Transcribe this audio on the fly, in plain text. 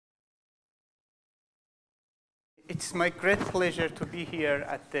It's my great pleasure to be here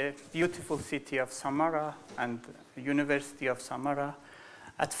at the beautiful city of Samara and University of Samara.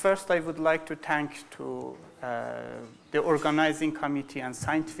 At first, I would like to thank to the organizing committee and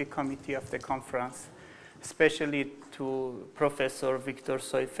scientific committee of the conference, especially to Professor Victor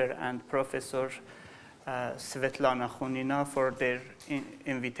Seufer and Professor Svetlana Khunina for their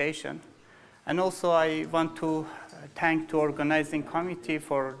invitation. And also, I want to thank the organizing committee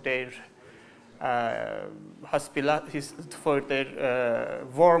for their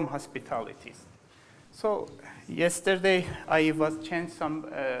warm hospitalities. So yesterday I was changed some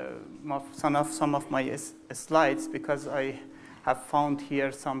of my slides because I have found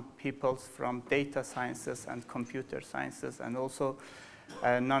here some people from data sciences and computer sciences and also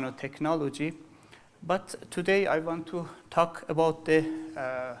nanotechnology. But today I want to talk about the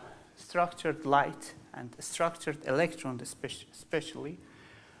structured light and structured electrons especially.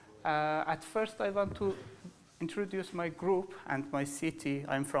 At first, I want to introduce my group and my city.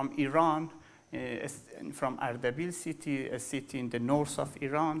 I'm from Iran, from Ardabil city, a city in the north of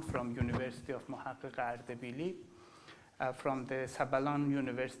Iran, from University of Mohaghegh Ardabili, from the Sabalan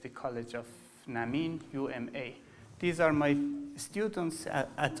University College of Namin, UMA. These are my students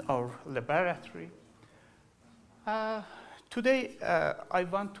at our laboratory. Today, I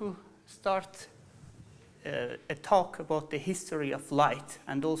want to start a talk about the history of light,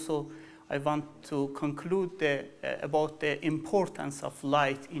 and also I want to conclude about the importance of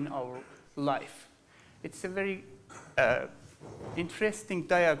light in our life. It's a very interesting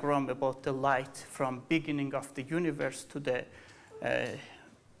diagram about the light from beginning of the universe to the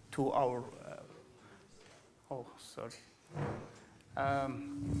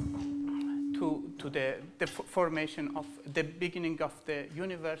the formation of the beginning of the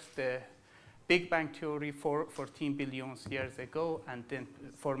universe, the Big Bang Theory 14 billion years ago, and then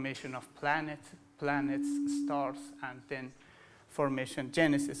formation of planets, stars, and then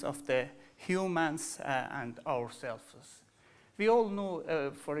genesis of the humans and ourselves. We all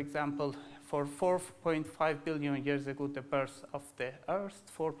know, for example, for 4.5 billion years ago, the birth of the Earth,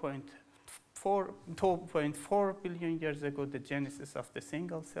 2.4 billion years ago, the genesis of the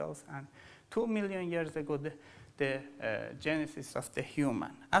single cells, and 2 million years ago, the genesis of the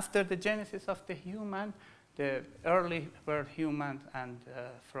human. After the genesis of the human, the early birth human, and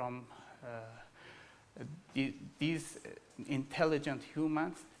from these intelligent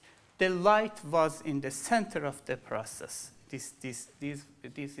humans, the light was in the center of the process. This is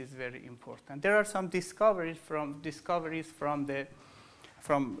very important. There are some discoveries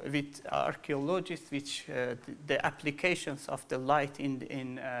with archaeologists, which the applications of the light in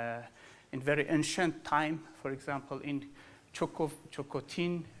very ancient time, for example, in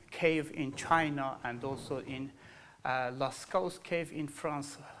Chocotin cave in China, and also in Lascaux cave in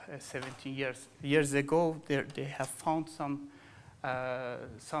France 17 years ago. They have found some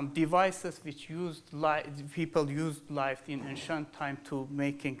devices which used light. People used light in ancient time to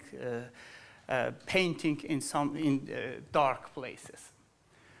making painting in dark places.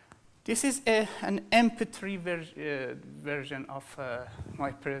 This is an MP3 version of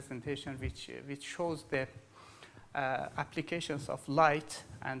my presentation, which shows the applications of light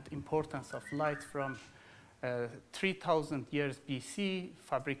and importance of light from 3,000 years BC,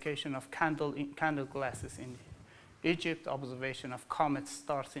 fabrication of candle glasses in Egypt, observation of comets,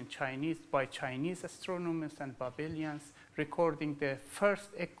 stars by Chinese astronomers and Babylonians, recording the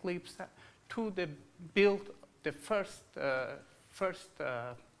first eclipse, to build the first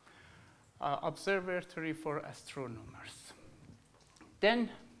observatory for astronomers. Then,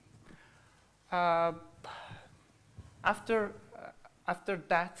 after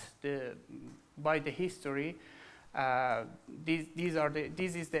that, by the history,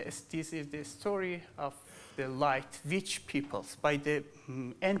 this is the story of the light. Which peoples, by the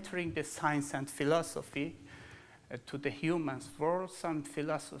entering the science and philosophy to the humans world, some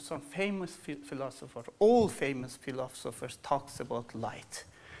famous philosophers, all famous philosophers, talks about light.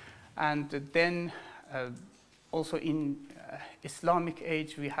 And then also in Islamic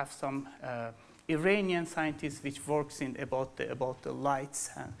age, we have some Iranian scientists which works about the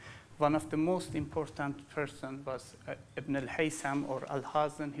lights. And one of the most important person was Ibn al-Haytham or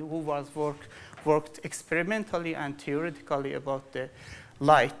al-Hazan, who was worked experimentally and theoretically about the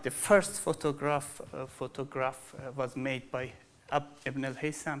light. The first photograph was made by Ibn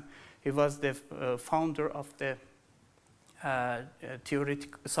al-Haytham. He was the founder of the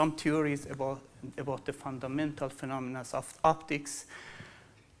some theories about the fundamental phenomena of optics.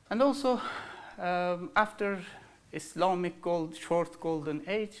 And also, after Islamic short golden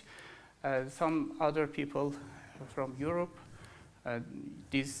age, some other people from Europe,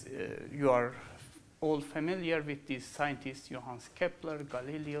 you are all familiar with these scientists, Johannes Kepler,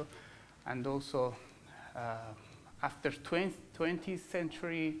 Galileo, and also after 20th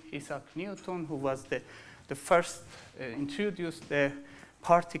century, Isaac Newton, who was the first introduced the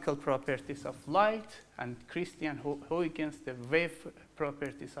particle properties of light, and Christian Huygens, the wave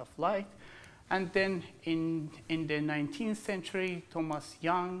properties of light. And then in the 19th century, Thomas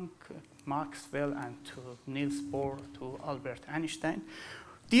Young, Maxwell, and to Niels Bohr, to Albert Einstein.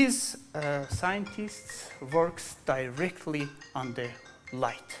 These scientists works directly on the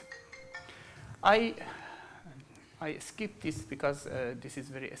light. I skipped this because this is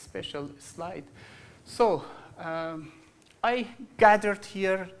very special slide. So I gathered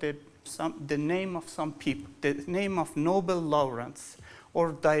here the name of some people, the name of Nobel laureates,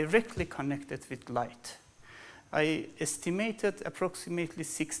 or directly connected with light. I estimated approximately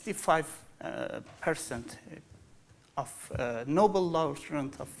 65% of Nobel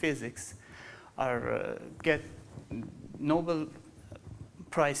laureates of physics are get Nobel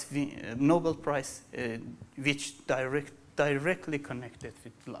Prize, which directly connected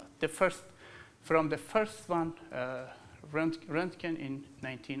with light. From the first one, Röntgen in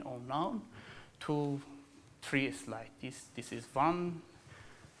 1909, to 3 slides. This is one.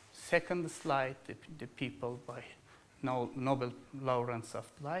 Second slide, the people by Nobel laureates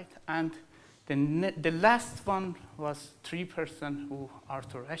of light, and the last one was 3 persons who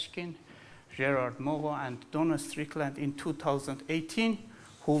Arthur Ashkin, Gerard Moreau, and Donna Strickland in 2018,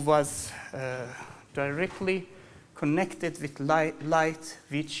 who was directly connected with light,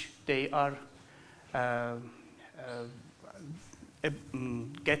 which they are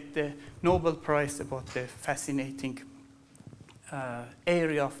get the Nobel Prize about the fascinating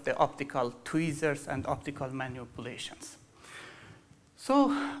area of the optical tweezers and optical manipulations.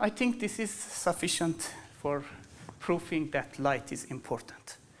 So I think this is sufficient for proving that light is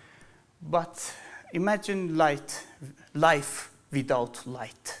important. But imagine life without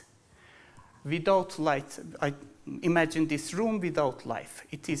light. Without light, imagine this room without life.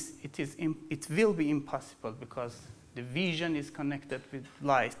 It will be impossible, because the vision is connected with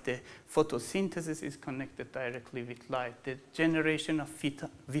light, the photosynthesis is connected directly with light, the generation of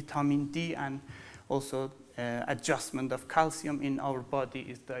vitamin D and also adjustment of calcium in our body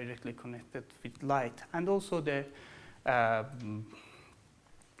is directly connected with light, and also the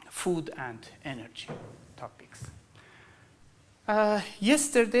food and energy topics.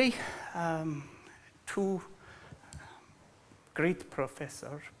 Yesterday, 2 great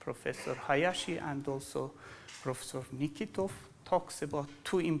professors, Professor Hayashi and also Professor Nikitov, talks about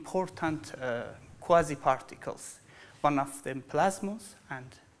 2 important quasi-particles. One of them plasmons, and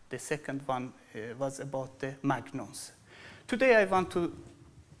the second one was about the magnons. Today I want to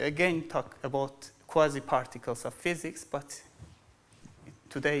again talk about quasi-particles of physics, but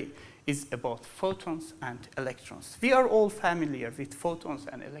today is about photons and electrons. We are all familiar with photons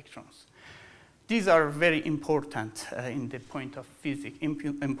and electrons. These are very important in the point of physics,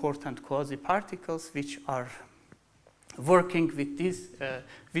 important quasi-particles which are working with this,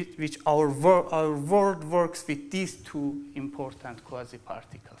 which our world works with these 2 important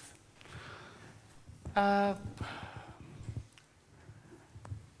quasi-particles.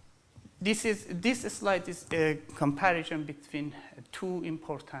 This slide is a comparison between 2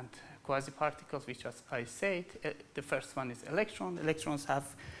 important quasi-particles, which, as I said, the first one is electron. Electrons have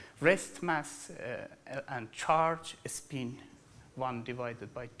rest mass and charge, spin 1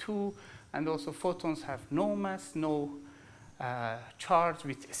 divided by 2, and also photons have no mass, no charge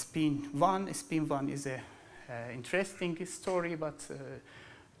with spin 1. Spin 1 is an interesting story, but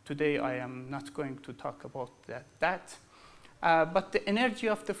today I am not going to talk about that. But the energy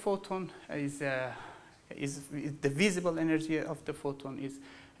of the photon is the visible energy of the photon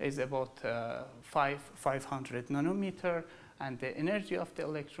is about 500 nanometer, and the energy of the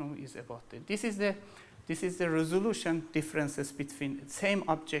electron is about this is the resolution differences between same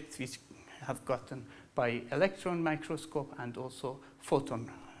objects which have gotten by electron microscope and also photon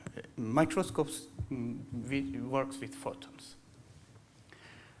microscopes works with photons.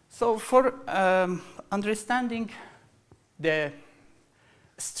 So for understanding the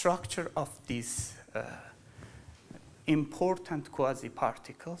structure of these important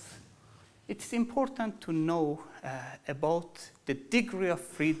quasi-particles, it's important to know about the degree of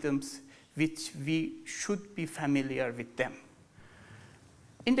freedoms which we should be familiar with them.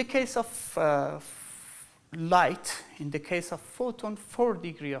 In the case of light, in the case of photon, 4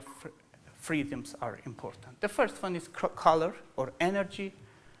 degrees of freedoms are important. The first one is color or energy.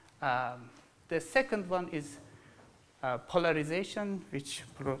 The second one is polarization, which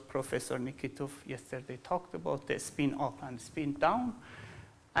Professor Nikitov yesterday talked about, the spin up and spin down.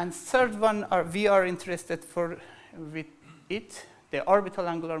 And third one, we are interested with it, the orbital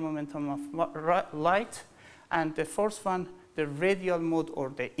angular momentum of light. And the fourth one, the radial mode or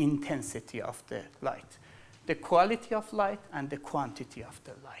the intensity of the light, the quality of light and the quantity of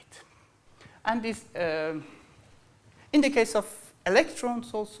the light. And this, in the case of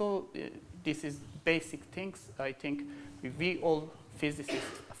electrons also, this is basic things I think we all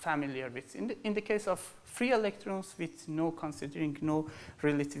physicists are familiar with. In the case of free electrons with considering no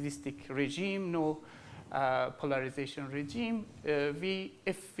relativistic regime, no polarization regime,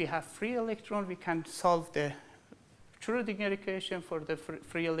 if we have free electron, we can solve the Schrödinger equation for the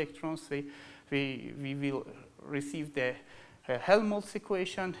free electrons. We will receive the Helmholtz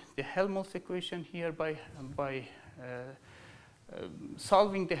equation. The Helmholtz equation here by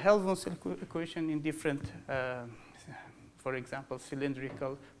solving the Helmholtz equation in different, for example,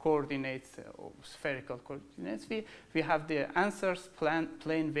 cylindrical coordinates or spherical coordinates, we have the answers: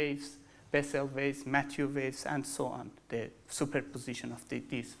 plane waves, Bessel waves, Mathieu waves, and so on, the superposition of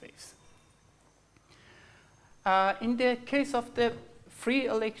these waves. In the case of the free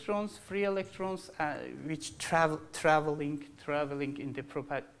electrons which traveling in the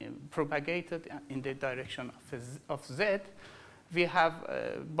propagated in the direction of Z, we have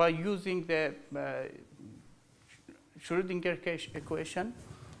by using the Schrödinger equation,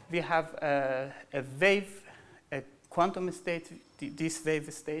 we have a wave, a quantum state, this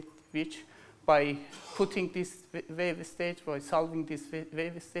wave state, which by putting this wave state, by solving this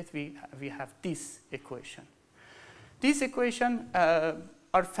wave state, we have this equation. These equations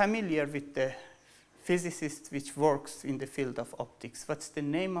are familiar with the physicist which works in the field of optics. What's the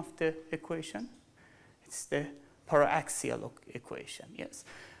name of the equation? It's the paraxial equation, yes.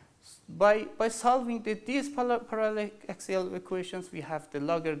 By solving these paraxial equations, we have the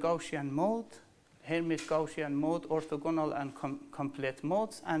Laguerre-Gaussian mode, Hermite-Gaussian mode, orthogonal and complete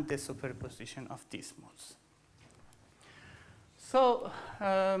modes, and the superposition of these modes. So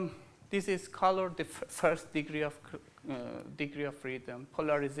this is colored the first degree of freedom,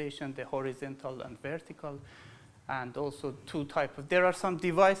 polarization, the horizontal and vertical, and also two types of. There are some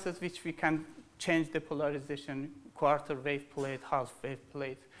devices which we can change the polarization: quarter wave plate, half wave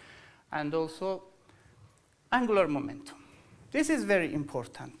plate, and also angular momentum. This is very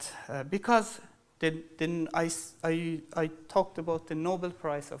important because then I talked about the Nobel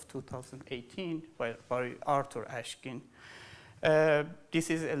Prize of 2018 by Arthur Ashkin. This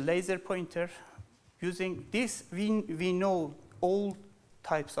is a laser pointer. Using this, we know all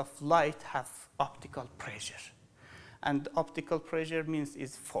types of light have optical pressure. And optical pressure means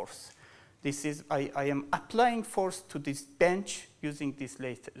is force. This is, I am applying force to this bench using this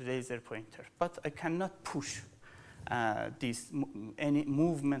laser pointer, but I cannot push any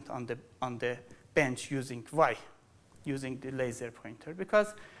movement on the bench using why? Using the laser pointer,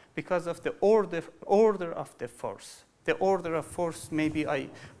 because of the order of the force. The order of force, maybe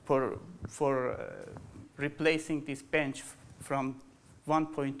for replacing this bench from one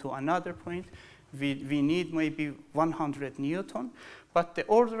point to another point, we need maybe 100 Newton. But the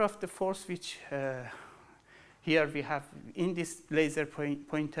order of the force which here we have in this laser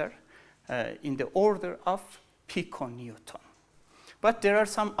pointer in the order of piconewton. But there are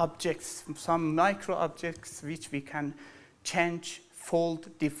some objects, some micro objects which we can change, fold,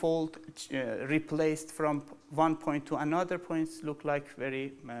 defold, replaced from one point to another point, look like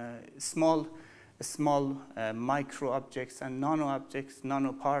very small micro objects and nano objects,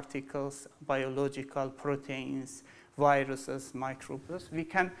 nanoparticles, biological proteins, viruses, microbes. We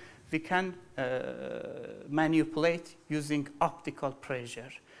can manipulate using optical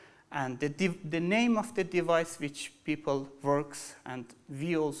pressure. And the name of the device which people works, and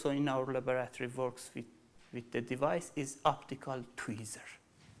we also in our laboratory works with the device, is optical tweezer.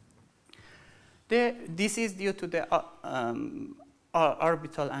 This is due to the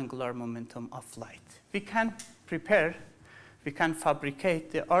orbital angular momentum of light. We can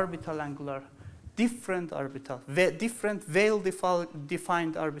fabricate the different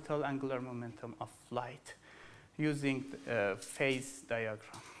Weyl-defined orbital angular momentum of light using phase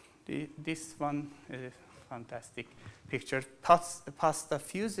diagram. This one is a fantastic picture, pasta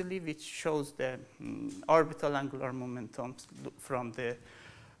fusili, which shows the orbital angular momentums from the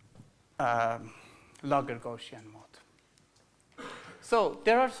Laguerre-Gaussian mode. So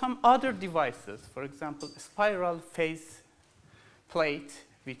there are some other devices, for example, a spiral phase plate,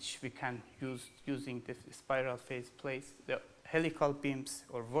 which we can use using the spiral phase plates, the helical beams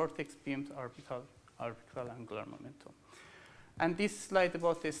or vortex beams, orbital angular momentum. And this slide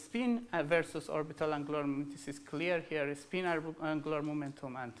about the spin versus orbital angular momentum, this is clear here, is spin angular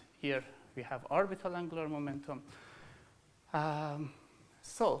momentum, and here we have orbital angular momentum.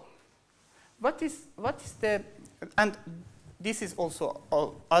 So, what is the, and this is also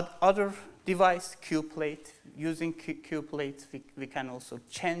other device, Q-plate. Using Q-plate, we can also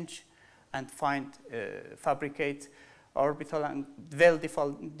change and fabricate orbital and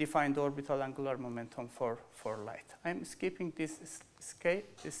well-defined orbital angular momentum for light. I'm skipping these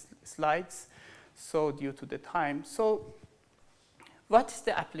slides, so due to the time. So, what is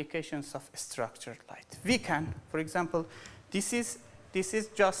the applications of structured light? We can, for example, this is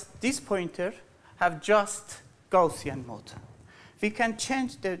just this pointer have just Gaussian mode. We can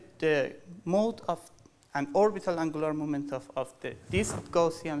change the mode of an orbital angular momentum of this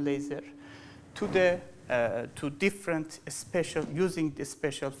Gaussian laser to different special, using the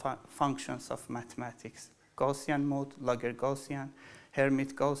special functions of mathematics: Gaussian mode, Laguerre Gaussian,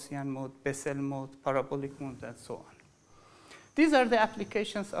 Hermite Gaussian mode, Bessel mode, parabolic mode, and so on. These are the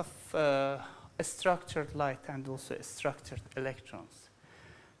applications of structured light and also structured electrons.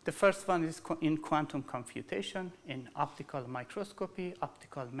 The first one is in quantum computation, in optical microscopy,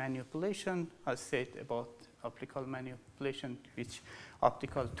 optical manipulation. I said about optical manipulation, which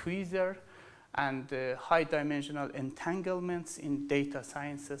optical tweezer, and high-dimensional entanglements in data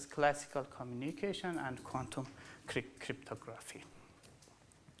sciences, classical communication, and quantum cryptography.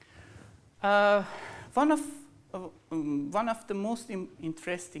 One of the most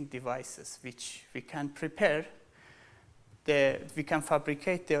interesting devices which we can prepare, we can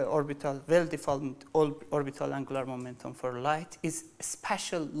fabricate the well-defined orbital angular momentum for light, is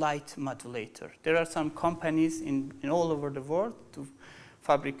spatial light modulator. There are some companies in all over the world to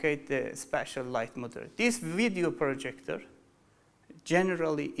fabricate the spatial light modulator. This video projector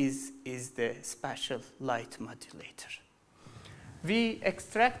generally is the spatial light modulator. We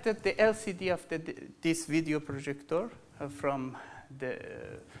extracted the LCD of this video projector from the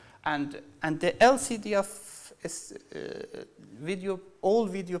and the LCD of all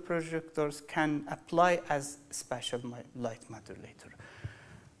video projectors can apply as spatial light modulator.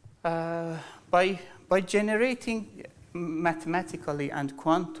 By generating mathematically and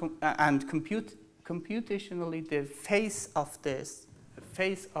quantum and computationally the phase of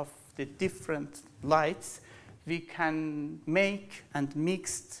the different lights, we can make and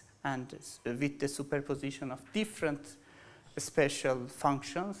mix and with the superposition of different special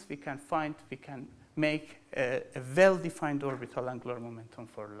functions, we can make a well-defined orbital angular momentum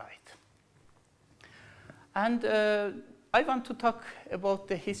for light. And I want to talk about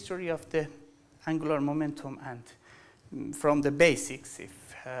the history of the angular momentum and from the basics.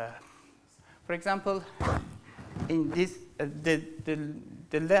 For example, in this,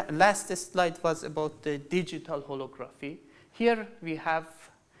 the last slide was about the digital holography. Here we have,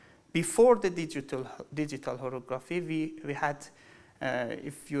 before the digital holography, we had,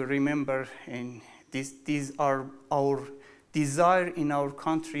 if you remember, these are our desire in our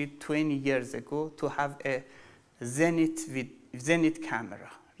country 20 years ago to have a Zenit camera,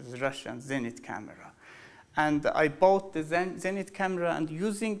 the Russian Zenit camera. And I bought the Zenit camera, and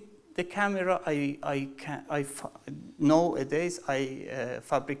using the camera, nowadays I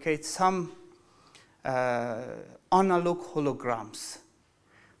fabricate some analog holograms.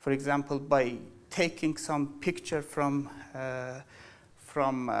 For example, by taking some picture from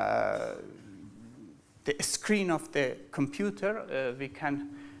the screen of the computer, we can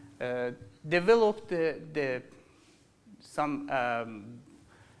develop some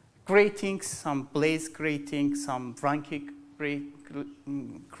gratings, some Blaze gratings, some Franke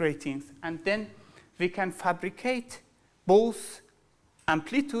gratings, and then we can fabricate both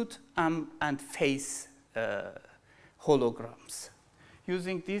amplitude and phase holograms.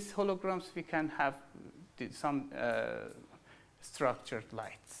 Using these holograms, we can have some structured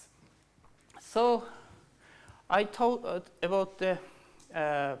lights. So I talked about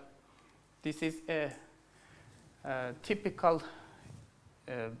this is a typical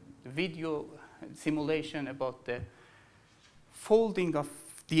video simulation about the folding of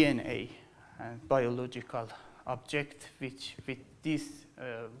DNA, biological object, which with this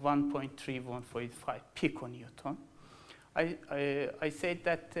 1.3-1.5 piconewton. I said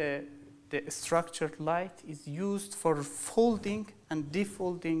that the structured light is used for folding and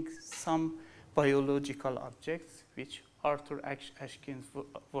defolding some biological objects, which Arthur Ashkin's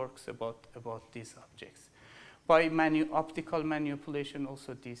works about these objects. By optical manipulation,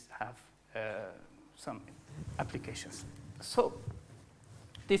 also these have some applications. So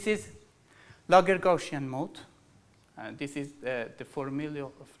this is Laguerre Gaussian mode. This is the formula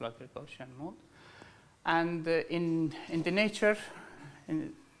of Laguerre Gaussian mode. And in the nature,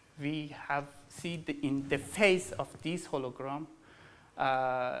 we have seen in the face of this hologram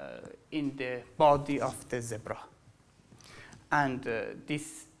in the body of the zebra. and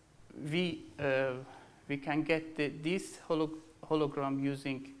we can get this hologram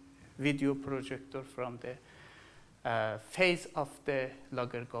using video projector from the phase of the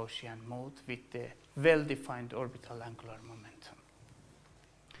Laguerre-Gaussian mode with the well-defined orbital angular momentum.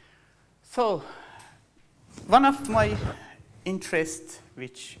 So one of my interests,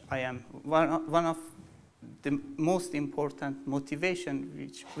 which I am one of the most important motivation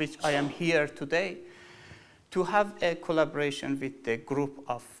which I am here today, to have a collaboration with the group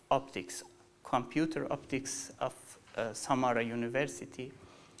of optics, computer optics of Samara University.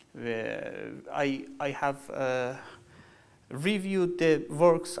 Where I have reviewed the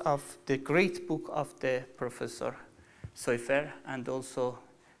works of the great book of the Professor Seufer, and also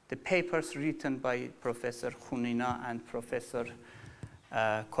the papers written by Professor Khunina and Professor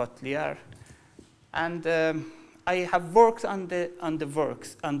Kotliar. And I have worked on the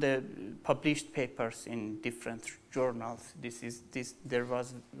published papers in different journals. There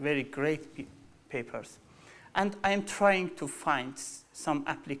was very great papers. And I am trying to find some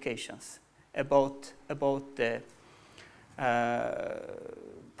applications about the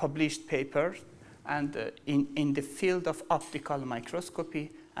published papers, and in the field of optical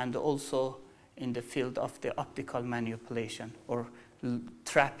microscopy, and also in the field of the optical manipulation or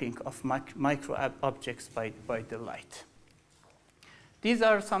trapping of micro objects by the light. These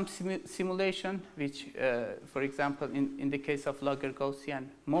are some simulations which, for example, in the case of Laguerre-Gaussian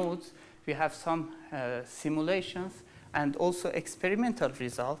modes, we have some simulations and also experimental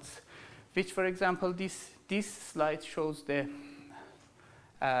results, which, for example, this slide shows the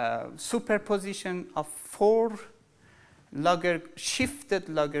superposition of 4 shifted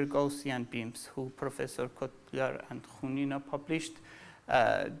Laguerre-Gaussian beams, who Professor Kotliar and Khunina published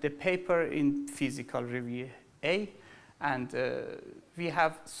the paper in Physical Review A, and we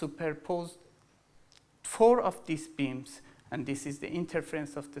have superposed 4 of these beams, and this is the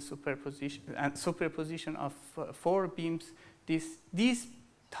interference of the superposition of 4 beams. These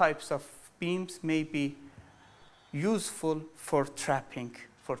types of beams may be useful for trapping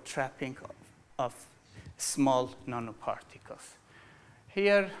of small nanoparticles.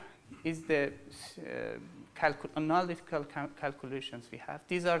 Here is the analytical calculations we have.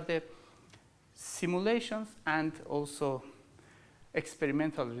 These are the simulations and also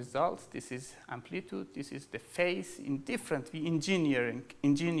experimental results. This is amplitude, this is the phase. We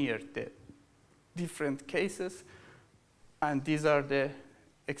engineered the different cases, and these are the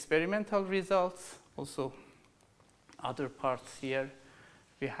experimental results. Also other parts here,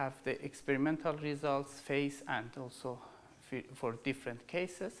 we have the experimental results, phase, and also for different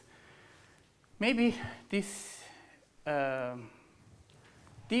cases. Maybe these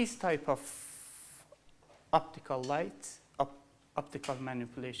type of optical lights, optical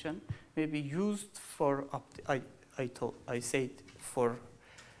manipulation, may be used for for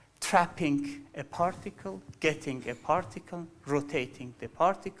trapping a particle, getting a particle, rotating the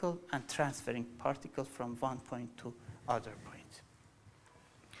particle, and transferring particle from one point to other point.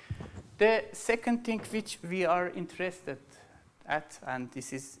 The second thing which we are interested at, and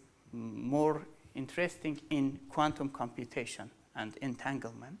this is more interesting in quantum computation and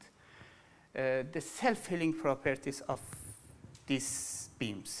entanglement, the self-healing properties of these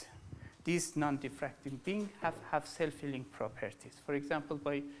beams. These non-diffracting beams have self-healing properties. For example,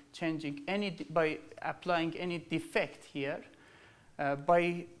 by applying any defect here,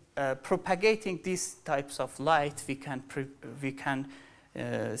 by propagating these types of light, we can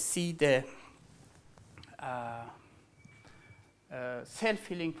see the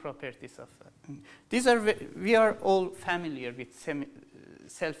self-healing properties of we are all familiar with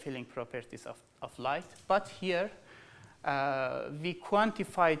self-healing properties of light, but here we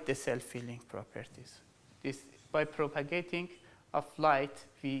quantified the self-healing properties. By propagating of light,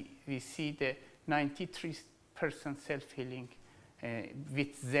 we see the 93% self-healing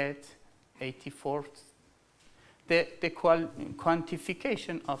with Z, 84. The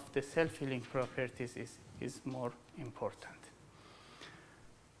quantification of the self-healing properties is more important.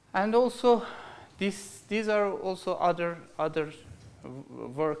 And also, these are also other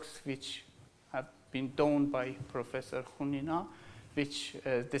works which have been done by Professor Khunina, which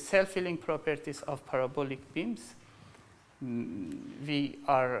the self-healing properties of parabolic beams. We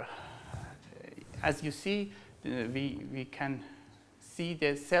are, as you see, we can see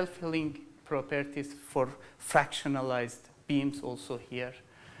the self-healing properties for fractionalized beams also here,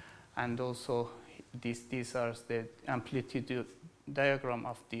 and also these are the amplitude diagram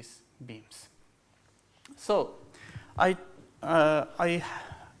of these beams. So I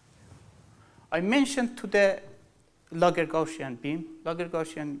mentioned to the Laguerre-Gaussian beam.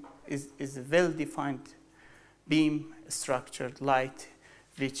 Laguerre-Gaussian is a well-defined beam structured light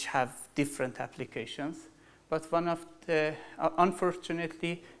which have different applications. But one of the,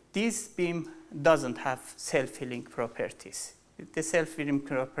 unfortunately, this beam doesn't have self-healing properties. The self-healing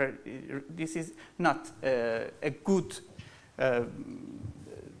property, this is not a good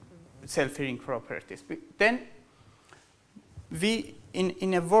self-healing properties. Then we,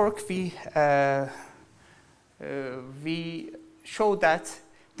 in a work, we show that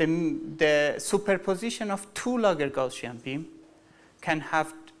the superposition of two Lager Gaussian beam can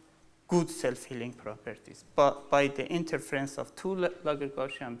have good self-healing properties. But by the interference of two Lager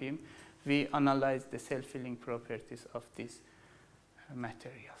Gaussian beam, we analyze the self-healing properties of these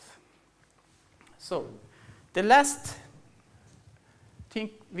materials. So the last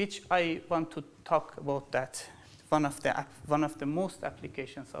thing which I want to talk about, that one of the most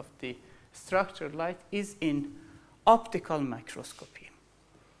applications of the structured light is in optical microscopy.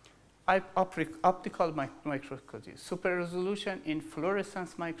 Optical microscopy, super resolution in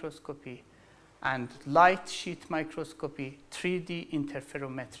fluorescence microscopy, and light sheet microscopy, 3D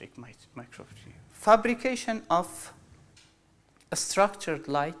interferometric microscopy. Fabrication of a structured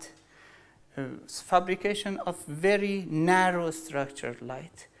light, fabrication of very narrow structured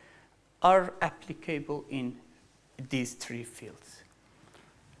light are applicable in these three fields.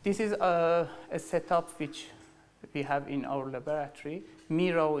 This is a setup which we have in our laboratory,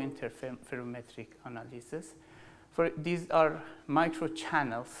 mirror interferometric analysis. These are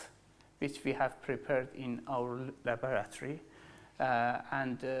microchannels which we have prepared in our laboratory.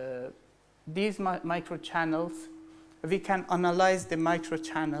 These microchannels, we can analyze the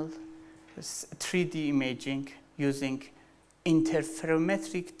microchannel 3D imaging using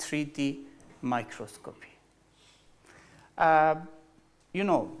interferometric 3D microscopy. And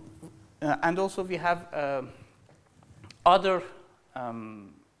also we have other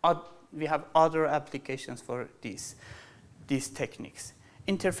applications for these techniques.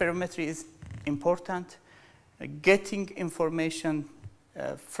 Interferometry is important. Getting information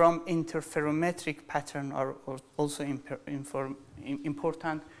from interferometric pattern are also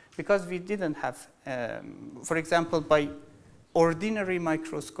important, because we didn't have, for example, by ordinary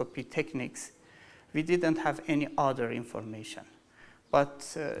microscopy techniques, we didn't have any other information,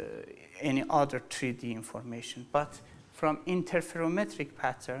 but any other 3D information. But from interferometric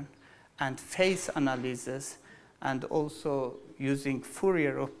pattern and phase analysis, and also using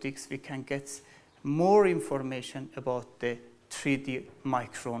Fourier optics, we can get more information about the 3D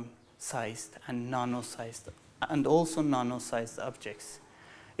micron-sized and nano-sized, and also nano-sized objects.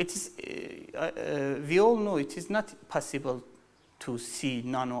 It is, we all know it is not possible to see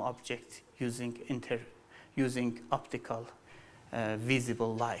nano objects using optical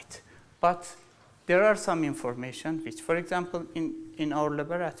visible light. But there are some information which, for example, in our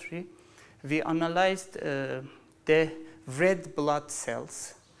laboratory, we analyzed the red blood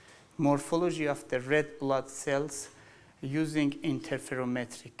cells, morphology of the red blood cells using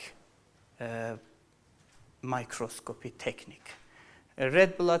interferometric microscopy technique.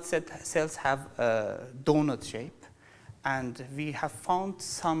 Red blood cells have a donut shape, and we have found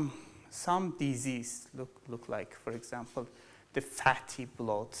some disease look like, for example, the fatty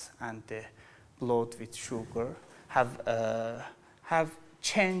blood and the blood with sugar have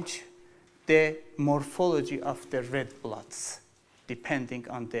changed the morphology of the red bloods depending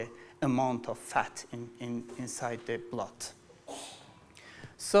on the amount of fat inside the blood.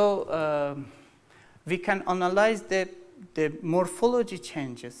 So we can analyze the morphology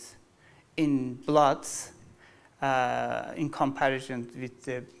changes in bloods in comparison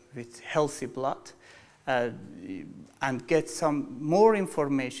with healthy blood, and get some more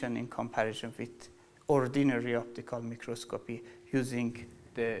information in comparison with ordinary optical microscopy using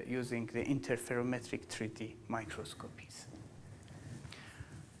the interferometric 3D microscopies.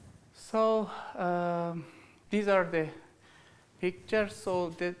 So these are the pictures.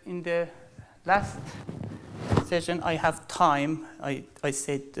 So in the last session, I have time. I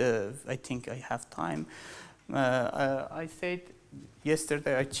said I think I have time. I said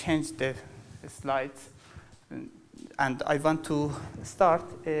yesterday I changed the slides, and I want to start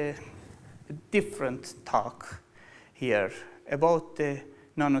a different talk here about the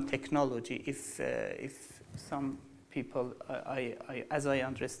nanotechnology. If some people, as I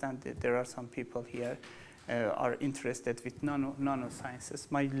understand it, there are some people here are interested with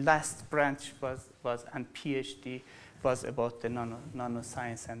nanosciences. My last branch was and PhD was about the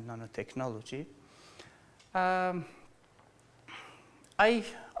nanoscience and nanotechnology. I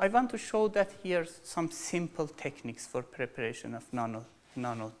want to show that here some simple techniques for preparation of nano,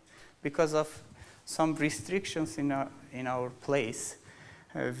 because of some restrictions in our place.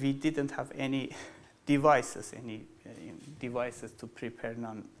 We didn't have any devices, devices to prepare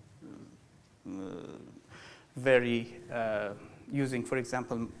using, for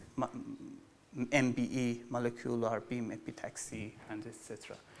example, MBE, molecular beam epitaxy, and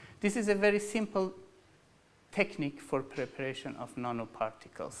etc. This is a very simple technique for preparation of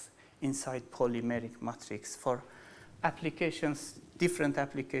nanoparticles inside polymeric matrix for applications, different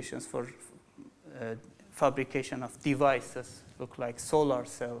applications for fabrication of devices, look like solar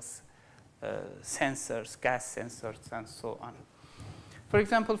cells, sensors, gas sensors, and so on. For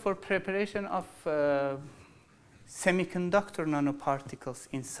example, for preparation of semiconductor nanoparticles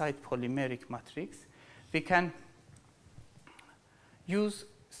inside polymeric matrix, we can use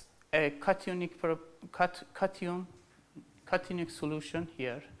a cationic solution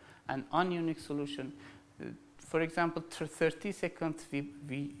here, an anionic solution. For example, 30 seconds,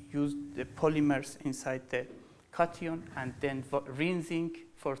 we use the polymers inside the cation and then rinsing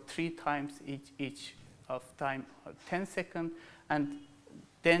for 3 times each of time 10 seconds. And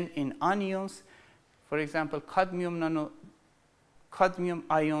then in anions, for example, cadmium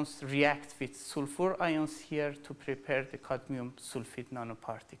ions react with sulfur ions here to prepare the cadmium sulfide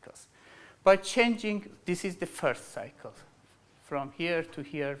nanoparticles. By changing, this is the first cycle. From here to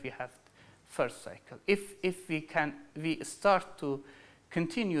here, we have first cycle. If we start to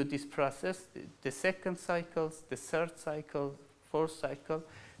continue this process, the second cycles, the third cycle, fourth cycle,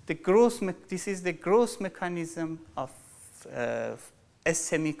 this is the growth mechanism of a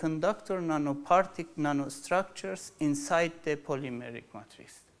semiconductor nanostructures inside the polymeric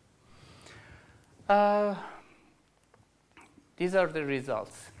matrix. These are the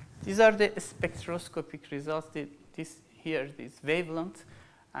results. These are the spectroscopic results. This wavelength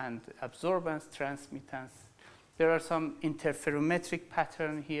and absorbance, transmittance. There are some interferometric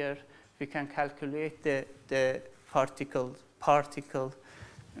pattern here. We can calculate the particle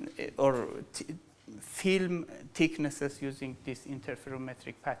or film thicknesses using this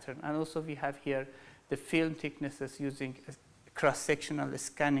interferometric pattern. And also we have here the film thicknesses using a cross-sectional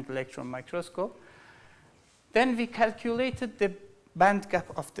scanning electron microscope. Then we calculated the band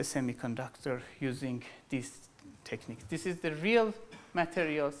gap of the semiconductor using these techniques. This is the real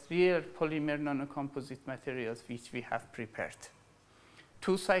materials, real polymer nanocomposite materials which we have prepared.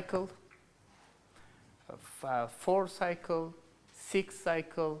 2 cycle, 4 cycle, 6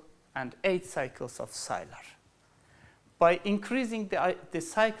 cycle, and 8 cycles of Sylar. By increasing the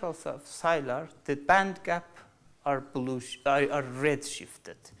cycles of Sylar, the band gap are red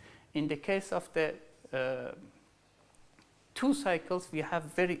shifted. In the case of the 2 cycles, we have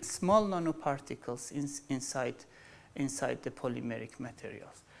very small nanoparticles inside the polymeric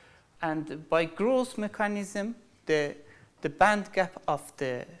materials. And by growth mechanism, the band gap of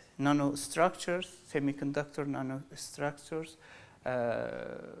the nanostructures, semiconductor nanostructures,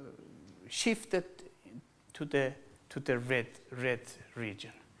 shifted to the red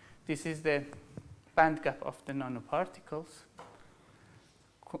region. This is the band gap of the nanoparticles,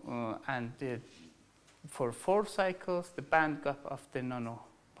 and for 4 cycles, the band gap of the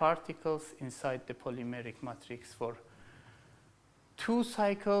nanoparticles inside the polymeric matrix for 2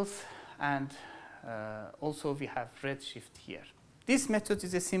 cycles, and also we have redshift here. This method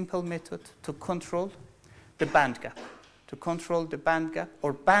is a simple method to control the band gap. To control the band gap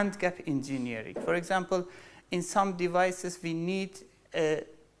or band gap engineering. For example, in some devices we need a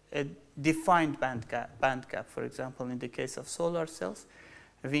defined band gap. For example, in the case of solar cells,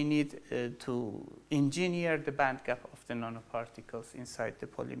 we need to engineer the band gap of the nanoparticles inside the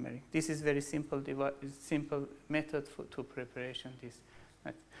polymeric. This is very simple method to preparation. This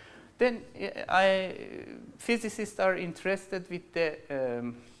method. Then physicists are interested with the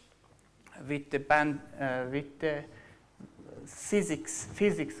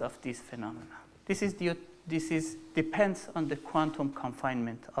physics of this phenomena. This depends on the quantum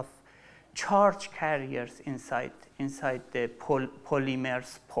confinement of charge carriers inside the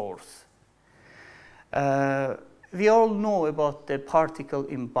polymer's pores. We all know about the particle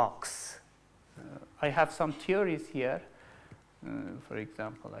in box. I have some theories here. For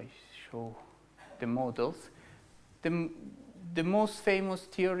example, I show the models. The most famous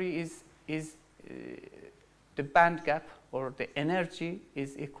theory is the band gap, or the energy,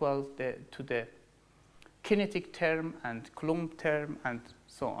 is equal to the kinetic term and Coulomb term and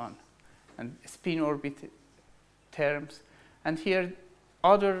so on, and spin orbit terms. And here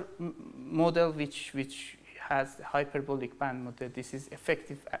other model which has the hyperbolic band model. This is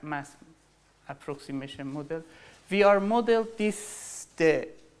effective mass approximation model. We are model the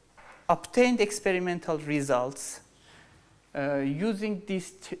obtained experimental results using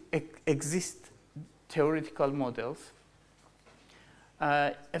these theoretical models.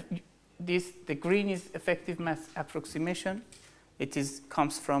 the green is effective mass approximation. It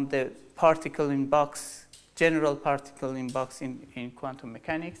comes from the particle in box, general particle in box in quantum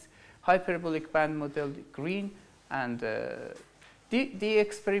mechanics. Hyperbolic band model, green, and the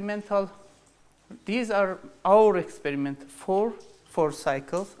experimental. These are our experiment, four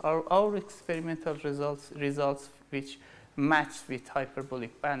cycles, our experimental results which match with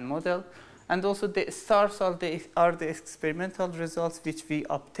hyperbolic band model. And also the stars are the experimental results which we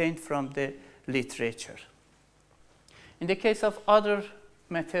obtained from the literature. In the case of other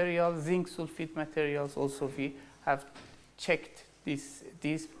materials, zinc sulfide materials, also we have checked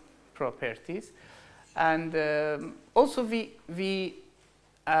these properties. And also we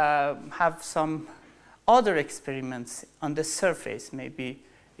have some other experiments on the surface. Maybe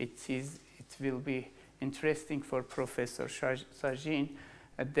it will be interesting for Professor Sajin,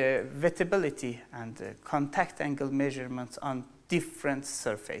 the wettability and contact angle measurements on different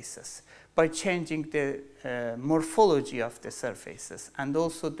surfaces by changing the morphology of the surfaces and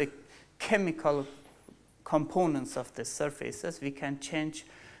also the chemical components of the surfaces. We can change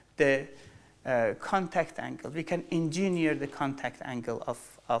the contact angle. We can engineer the contact angle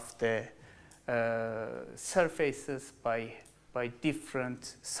of the surfaces by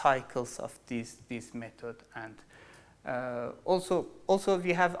different cycles of this method. And also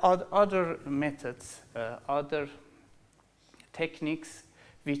we have other methods, other techniques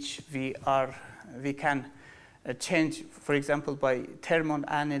which we can change. For example, by thermal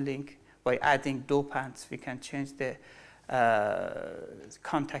annealing, by adding dopants, we can change the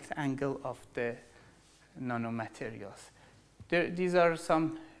contact angle of the nanomaterials. These are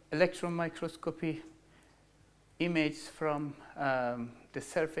some electron microscopy images from the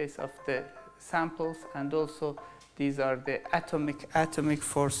surface of the samples, and also these are the atomic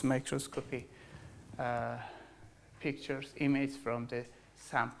force microscopy pictures, images from the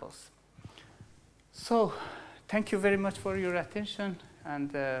samples. So, thank you very much for your attention,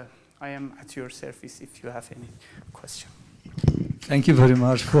 and I am at your service if you have any question. Thank you very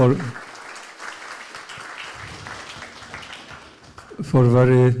much for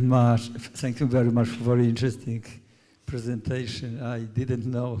Thank you very much for very interesting presentation. I didn't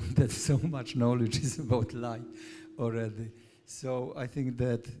know that so much knowledge is about light already. So I think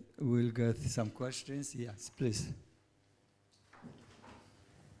that we'll get some questions. Yes, please.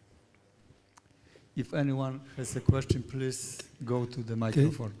 If anyone has a question, please go to the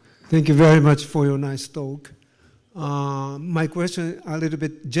microphone. Okay. Thank you very much for your nice talk. My question is a little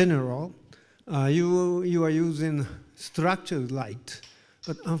bit general. You are using structured light,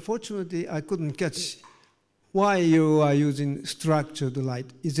 but unfortunately I couldn't catch why you are using structured light.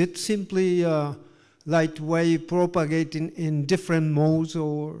 Is it simply light wave propagating in different modes,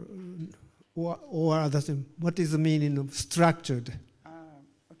 or other thing? What is the meaning of structured?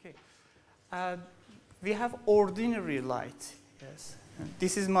 Okay. We have ordinary light, yes.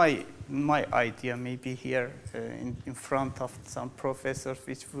 This is my idea, maybe here in front of some professors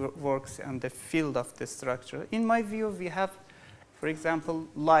which works on the field of the structure. In my view, we have, for example,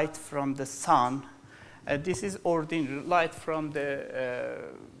 light from the sun. This is ordinary light from the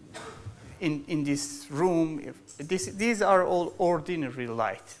in this room. These are all ordinary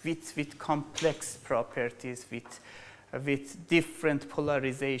light with complex properties, with different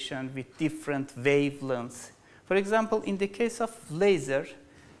polarization, with different wavelengths. For example, in the case of laser,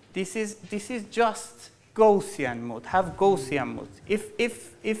 this is just Gaussian mode, have Gaussian mode.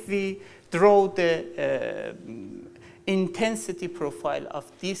 If we draw the intensity profile of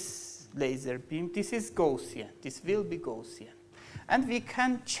this laser beam, this is Gaussian. This will be Gaussian. And we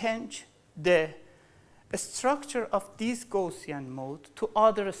can change the structure of this Gaussian mode to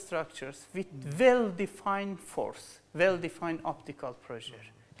other structures with well-defined force, well-defined optical pressure.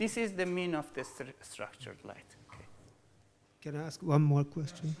 This is the mean of the structured light. Okay. Can I ask one more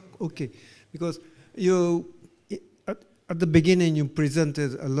question? Okay, because you, at the beginning, you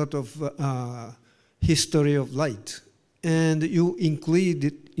presented a lot of history of light, and you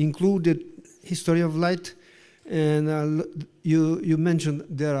included history of light, and you mentioned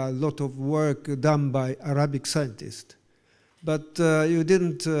there are a lot of work done by Arabic scientists, but you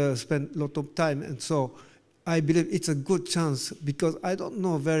didn't spend a lot of time, and so I believe it's a good chance, because I don't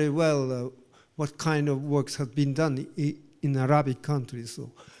know very well what kind of works have been done in Arabic countries.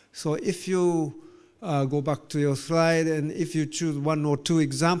 So if you go back to your slide, and if you choose one or two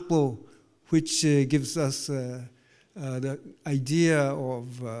examples which gives us the idea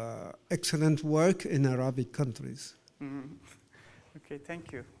of excellent work in Arabic countries. Mm-hmm. Okay,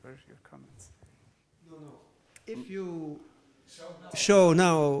 thank you for your comments. No. If you show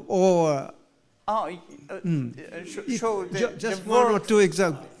now, or Show just the one or work. two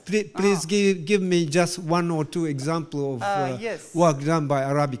examples. Please give me just one or two examples of yes. work done by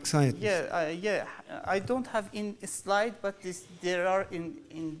Arabic scientists. Yeah. I don't have in a slide, but there are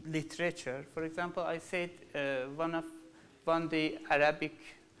in literature. For example, I said one day Arabic,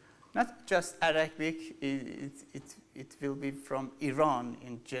 not just Arabic. It will be from Iran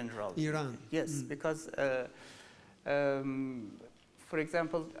in general. Iran. Yes, because. For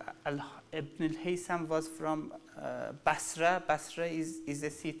example, Ibn al-Haytham was from Basra. Basra is a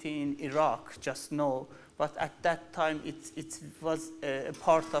city in Iraq, just now, but at that time it was a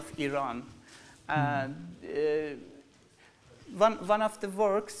part of Iran. And one of the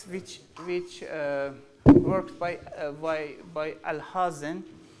works which worked by Al-Hazen,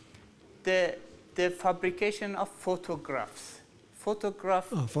 the fabrication of photographs.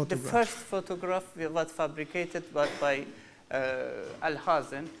 The first photograph was fabricated by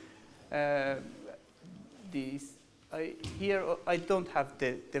Al-Hazen. Here I don't have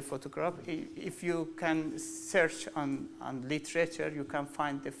the photograph. If you can search on literature, you can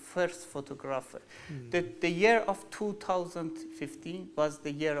find the first photograph. The year of 2015 was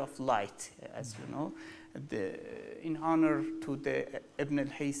the year of light, as you know. In honor to the Ibn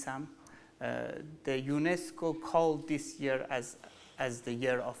al-Haytham, the UNESCO called this year as the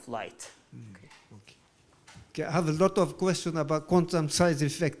year of light. Okay, I have a lot of questions about quantum size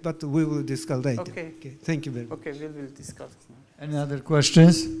effect, but we will discuss later. Okay. Thank you very much. Okay, we will discuss now. Any other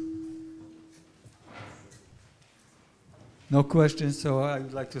questions? No questions, so I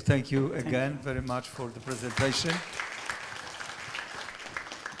would like to thank you again very much for the presentation.